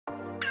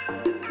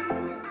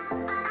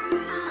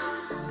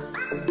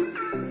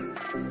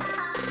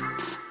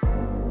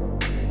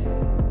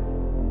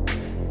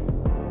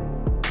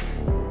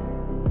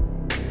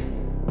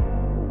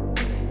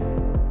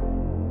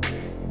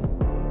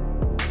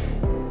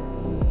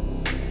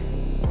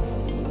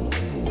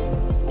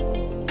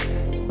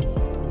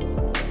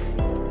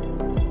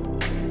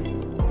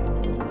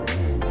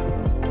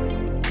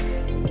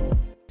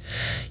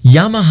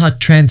Yamaha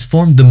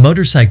transformed the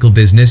motorcycle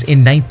business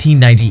in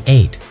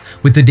 1998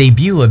 with the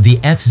debut of the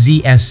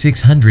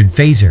FZS600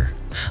 Fazer,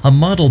 a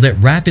model that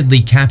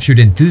rapidly captured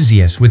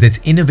enthusiasts with its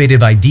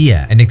innovative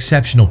idea and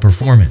exceptional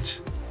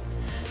performance.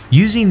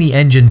 Using the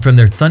engine from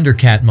their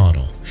Thundercat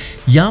model,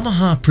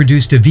 Yamaha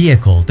produced a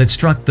vehicle that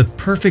struck the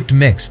perfect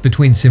mix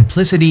between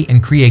simplicity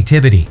and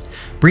creativity,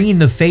 bringing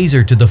the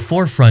Fazer to the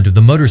forefront of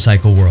the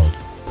motorcycle world.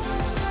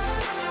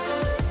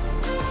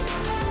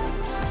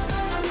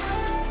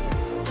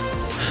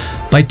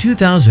 By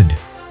 2000,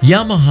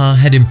 Yamaha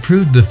had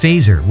improved the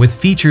Fazer with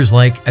features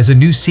like a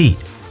new seat,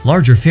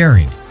 larger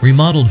fairing,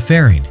 remodeled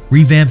fairing,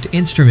 revamped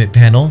instrument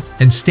panel,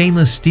 and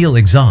stainless steel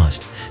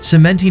exhaust,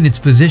 cementing its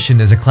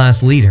position as a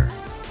class leader.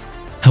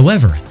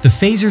 However, the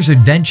Fazer's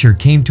adventure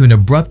came to an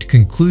abrupt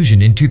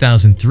conclusion in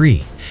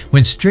 2003,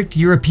 when strict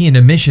European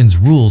emissions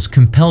rules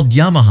compelled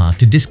Yamaha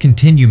to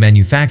discontinue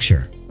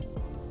manufacture.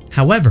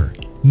 However,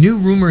 new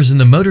rumors in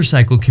the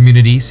motorcycle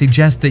community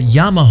suggest that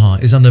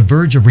Yamaha is on the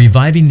verge of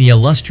reviving the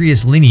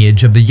illustrious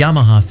lineage of the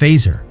Yamaha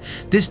Fazer,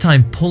 this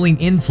time pulling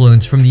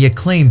influence from the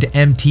acclaimed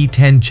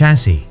MT-10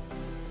 chassis.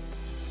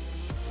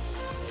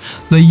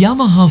 The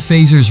Yamaha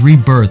Fazer's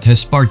rebirth has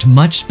sparked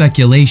much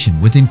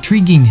speculation, with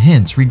intriguing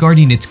hints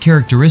regarding its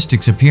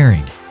characteristics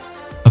appearing.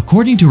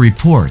 According to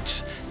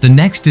reports, the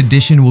next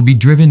edition will be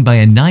driven by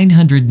a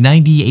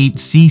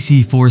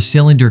 998cc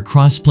four-cylinder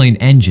crossplane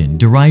engine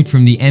derived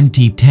from the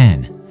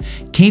MT-10,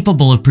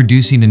 capable of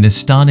producing an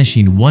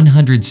astonishing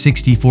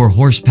 164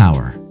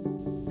 horsepower.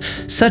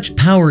 Such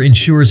power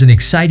ensures an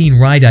exciting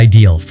ride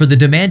ideal for the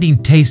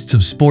demanding tastes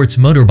of sports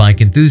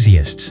motorbike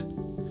enthusiasts.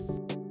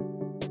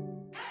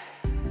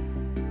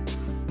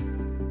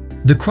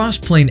 The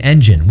crossplane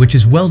engine, which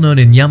is well known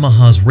in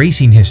Yamaha's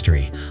racing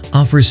history,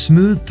 offers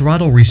smooth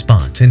throttle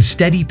response and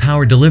steady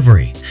power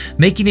delivery,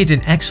 making it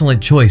an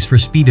excellent choice for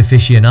speed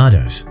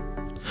aficionados.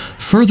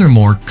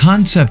 Furthermore,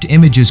 concept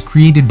images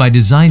created by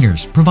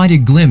designers provide a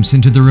glimpse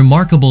into the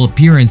remarkable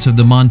appearance of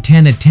the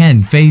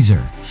MT-10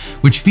 Fazer,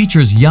 which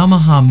features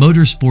Yamaha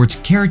Motorsport's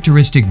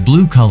characteristic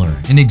blue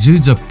color and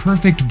exudes a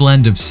perfect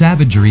blend of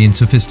savagery and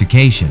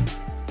sophistication.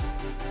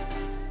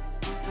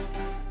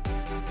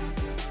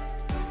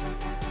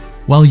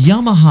 While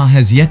Yamaha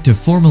has yet to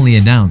formally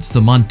announce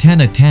the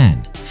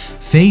MT-10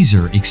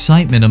 Fazer,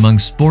 excitement among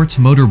sports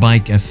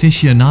motorbike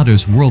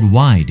aficionados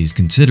worldwide is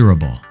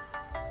considerable.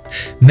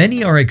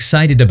 Many are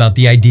excited about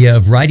the idea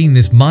of riding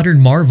this modern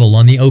marvel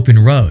on the open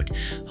road,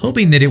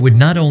 hoping that it would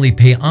not only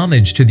pay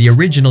homage to the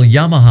original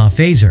Yamaha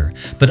Fazer,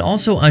 but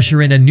also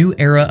usher in a new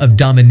era of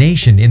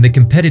domination in the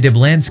competitive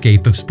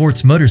landscape of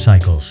sports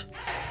motorcycles.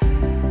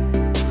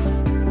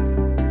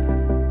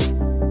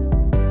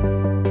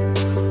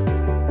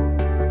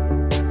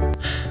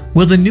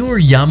 Will the newer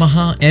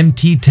Yamaha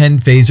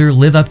MT-10 Fazer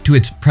live up to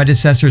its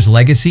predecessor's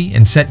legacy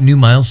and set new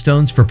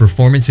milestones for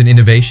performance and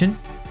innovation?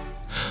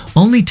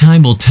 Only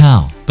time will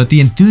tell, but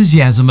the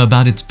enthusiasm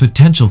about its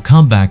potential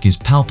comeback is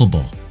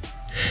palpable.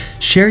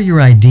 Share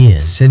your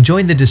ideas and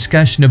join the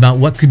discussion about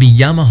what could be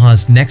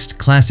Yamaha's next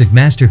classic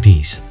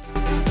masterpiece.